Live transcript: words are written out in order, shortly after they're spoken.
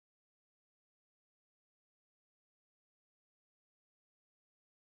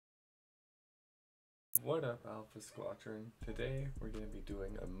What up, Alpha Squadron? Today we're going to be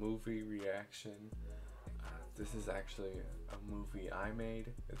doing a movie reaction. This is actually a movie I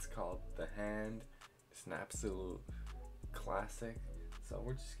made. It's called The Hand. It's an absolute classic. So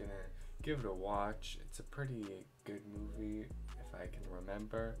we're just going to give it a watch. It's a pretty good movie if I can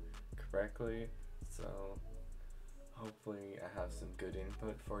remember correctly. So hopefully I have some good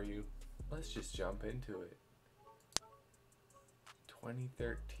input for you. Let's just jump into it.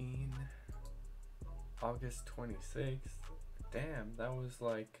 2013. August 26th. Damn, that was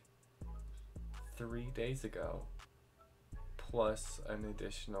like 3 days ago. Plus an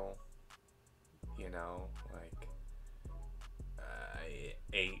additional, like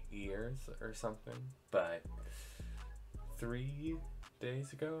 8 years or something. But 3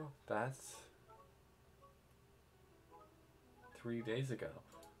 days ago? That's 3 days ago.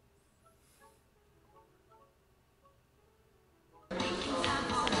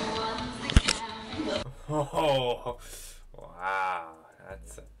 Oh, wow,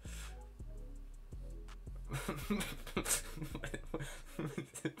 that's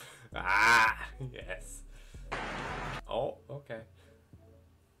yes. Oh, okay.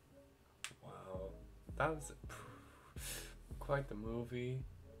 Wow, that was quite the movie,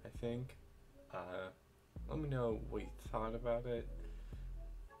 I think. Let me know what you thought about it.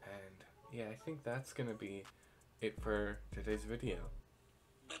 And yeah, I think that's gonna be it for today's video.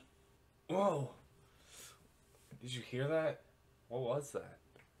 Whoa! Did you hear that? What was that?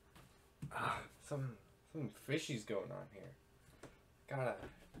 Some fishy's going on here. Gotta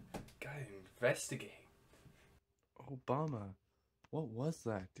investigate. Obama, what was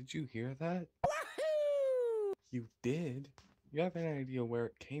that? Did you hear that? Wahoo! You did? You have an idea where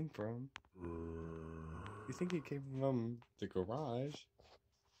it came from? You think it came from the garage?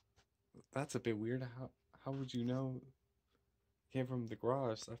 That's a bit weird. How would you know it came from the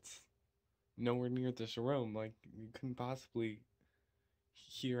garage? That's nowhere near this room. Like, you couldn't possibly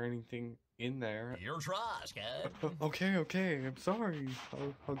hear anything in there. You're trash, kid. Okay, I'm sorry.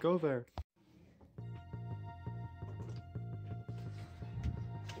 I'll go there.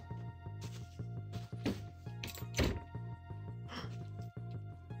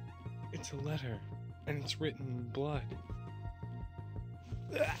 It's a letter, and it's written in blood.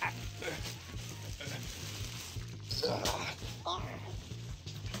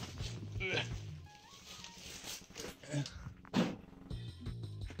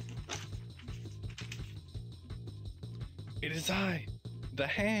 It is I, the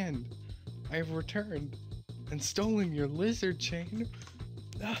Hand. I have returned and stolen your lizard chain.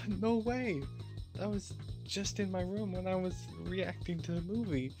 No way. That was just in my room when I was reacting to the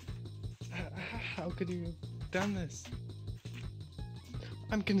movie. How could you have done this?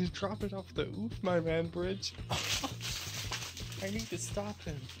 I'm gonna drop it off the Oof My Man bridge. I need to stop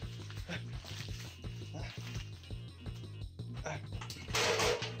him.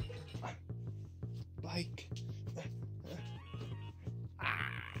 Bike.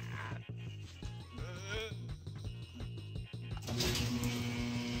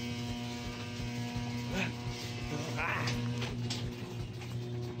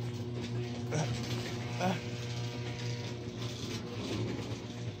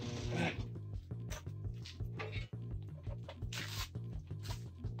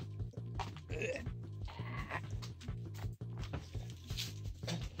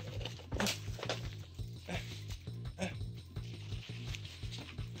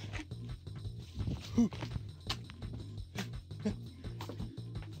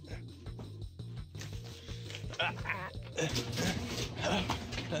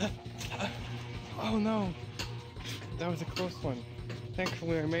 Oh no, that was a close one.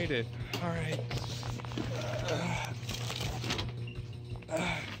 Thankfully I made it. Alright.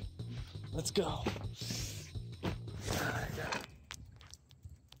 Let's go.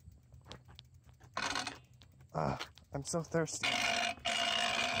 I'm so thirsty.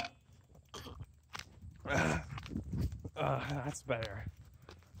 That's better.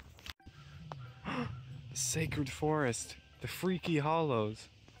 The sacred forest. The freaky hollows.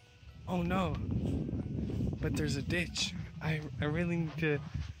 Oh no. But there's a ditch. I really need to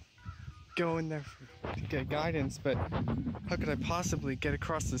go in there to get guidance, but how could I possibly get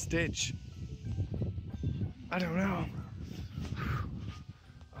across this ditch? I don't know.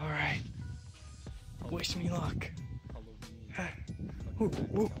 Alright. Wish me luck.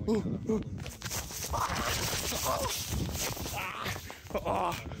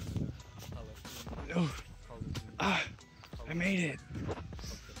 I made it.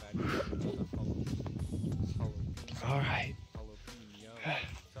 Alright.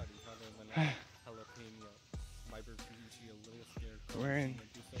 We're in.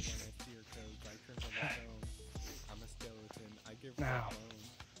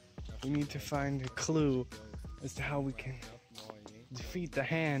 We need to find a clue as to how we can defeat the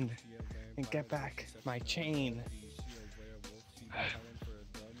hand and get back my chain.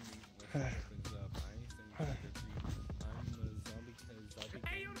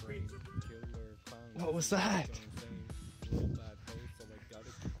 What was that?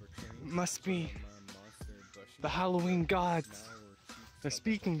 Must be the Halloween gods. They're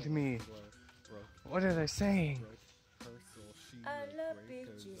speaking to me. What are they saying? I love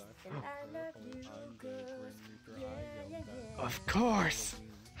bitches and I love you girls. Yeah, yeah, yeah. Of course!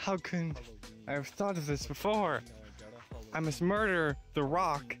 How can I have thought of this before? I must murder the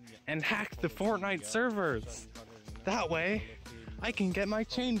Rock and hack the Fortnite servers. That way, I can get my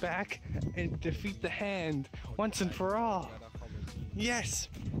chain back and defeat the hand once and for all. Yes!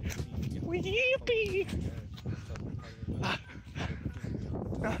 Yippee!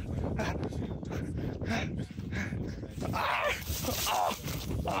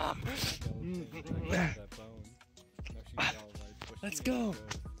 Let's go!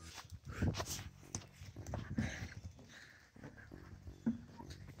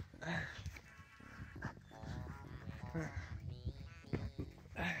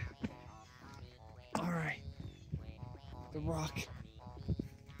 Alright. The Rock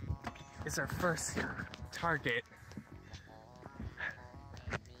is our first target.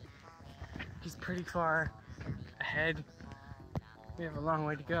 He's pretty far ahead. We have a long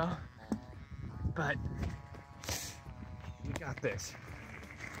way to go, but we got this.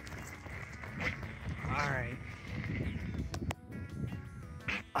 Alright.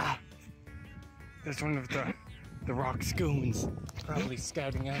 There's one of the Rock's goons probably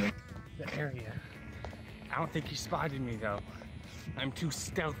scouting out the area. I don't think he spotted me though. I'm too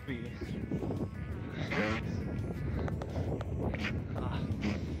stealthy.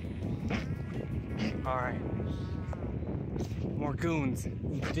 Alright. More goons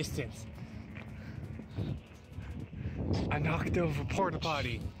in the distance. I knocked over a porta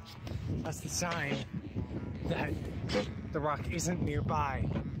potty. That's the sign that the Rock isn't nearby.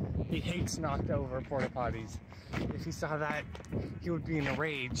 He hates knocked over porta potties. If he saw that, he would be in a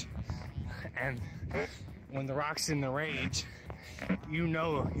rage. And when the Rock's in the rage, you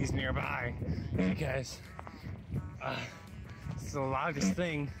know he's nearby because it's the loudest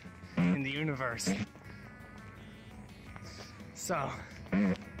thing in the universe. So,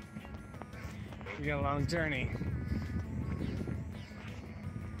 we got a long journey,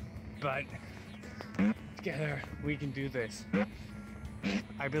 but together we can do this.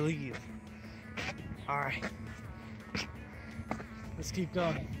 I believe. Alright, let's keep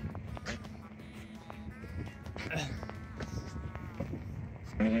going.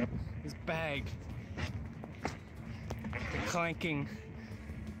 This bag, the clanking,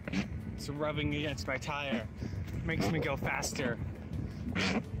 it's rubbing against my tire, makes me go faster.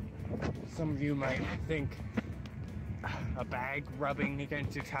 Some of you might think a bag rubbing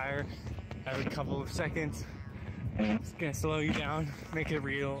against your tire every couple of seconds it's gonna slow you down, make it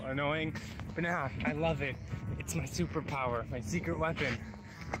real annoying, but nah, I love it. It's my superpower, my secret weapon.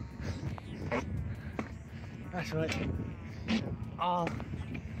 That's what all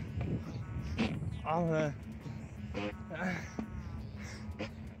the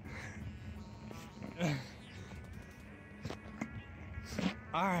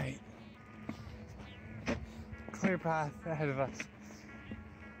all right, clear path ahead of us.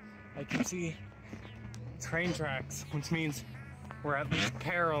 I can see train tracks, which means we're at least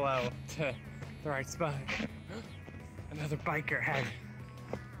parallel to the right spot. Another biker ahead.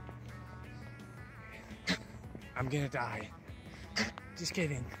 I'm gonna die. Just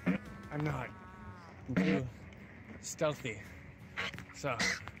kidding. I'm not. I'm too stealthy. So,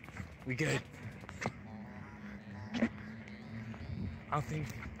 we good. I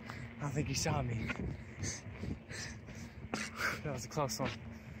don't think he saw me. That was a close one.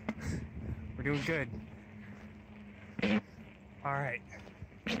 We're doing good. Alright.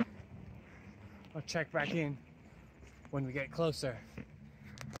 I'll check back in when we get closer.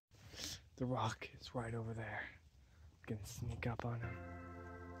 The Rock is right over there. I'm gonna sneak up on him.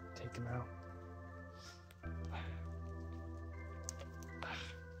 Take him out.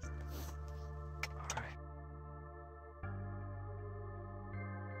 Alright.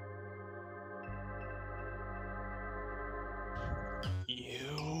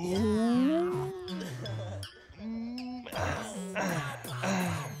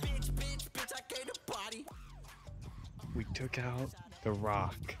 We took out the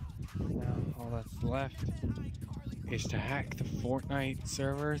Rock. Now all that's left is to hack the Fortnite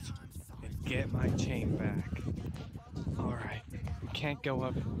servers and get my chain back. Alright, we can't go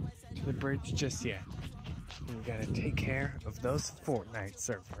up to the bridge just yet. We gotta take care of those Fortnite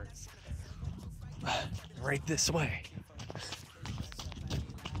servers. Right this way.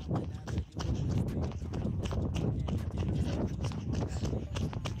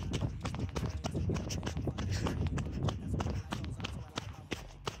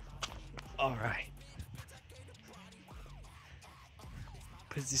 All right.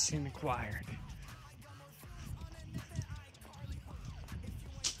 Position acquired.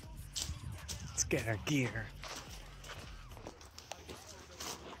 Let's get our gear.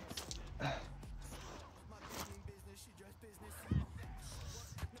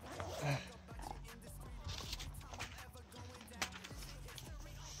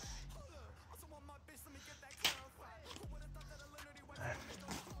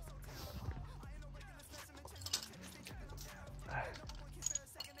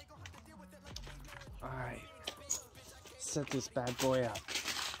 Alright, set this bad boy up.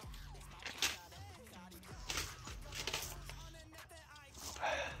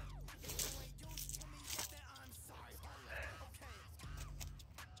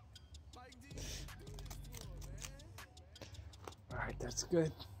 Alright, that's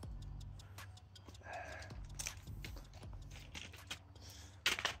good.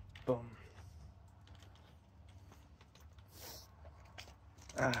 Boom.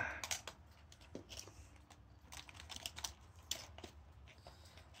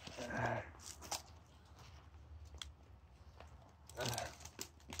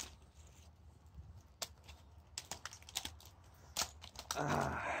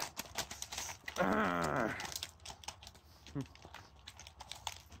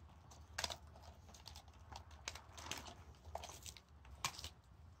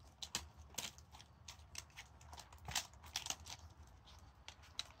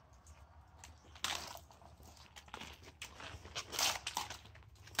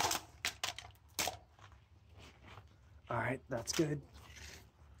 All right, that's good.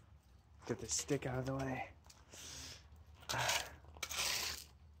 Get the stick out of the way.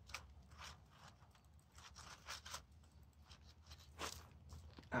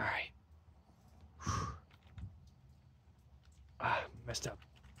 All right. Messed up.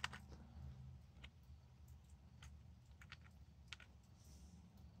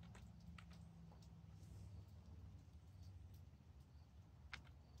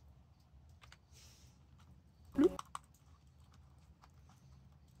 Bloop.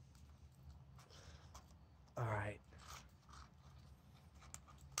 All right.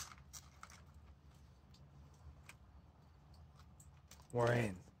 We're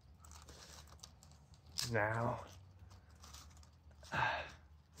in. Now.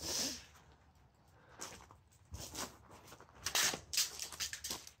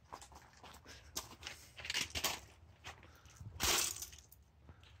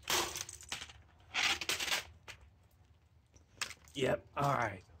 Yep, all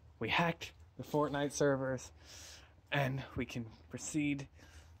right. We hacked the Fortnite servers and we can proceed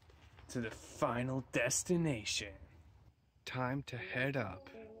to the final destination. Time to head up.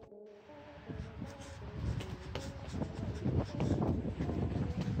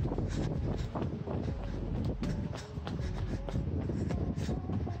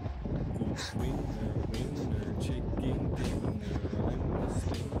 Winner, winner, chicken dinner. I must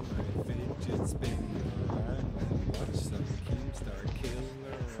stay my fidget spinner. I might watch some Keemstar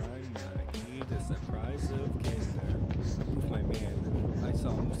Killer. I might eat a surprise of Kinder. With my man, I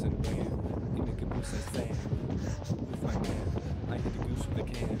saw Moose and Ram in the caboose I stand. With my man, I hit a goose with a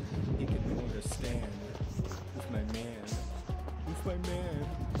can. He can no understand. With my man,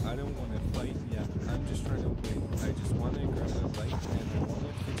 I don't wanna fight, yeah, I'm just trying to win. I just wanna grab a bite and I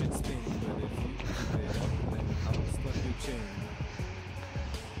wanna fidget spin. But if you keep it up, then I'll slap your chin.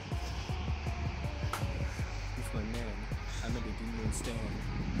 With my man, I'm at a demon stand.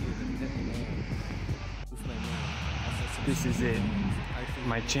 Hear the pet man. With my man, I saw some This is it.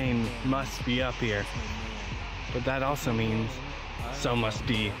 My chain must be up here. But that also means so must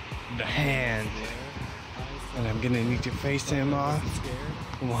be the hand. And I'm gonna need to face him off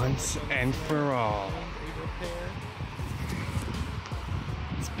once and for all.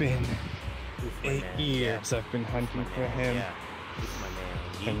 It's been 8 years I've been hunting for him.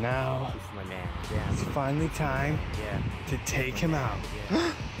 And now it's finally time to take him out.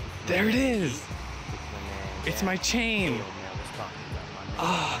 There it is! It's my chain!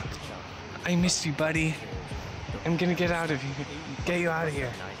 Ah, I missed you, buddy. I'm gonna get you out of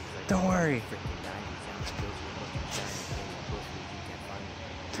here. Don't worry.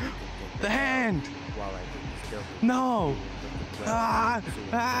 The hand! No! Ah!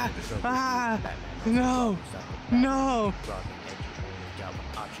 Ah! Ah! No! No!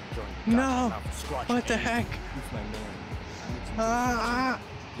 No! What the heck? Who's my man?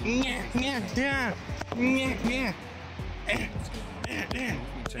 Yeah, yeah, yeah, yeah,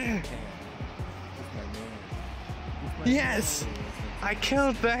 yeah. Yes! I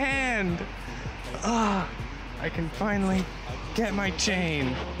killed the hand! Ah, I can finally get my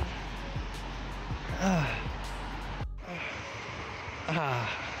chain.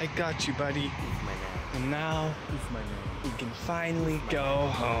 I got you, buddy. And now we can finally go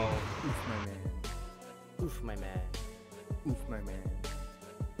home. Oof my man. Oof my man. Oof my man.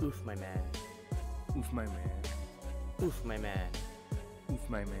 Oof my man. Oof my man. Oof my man. Oof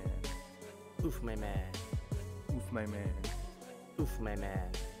my man. Oof my man. Oof my man. Oof my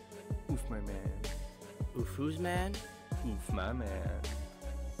man. Oof my man. Oof whose man? Oof my man.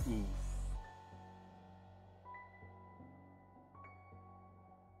 Oof.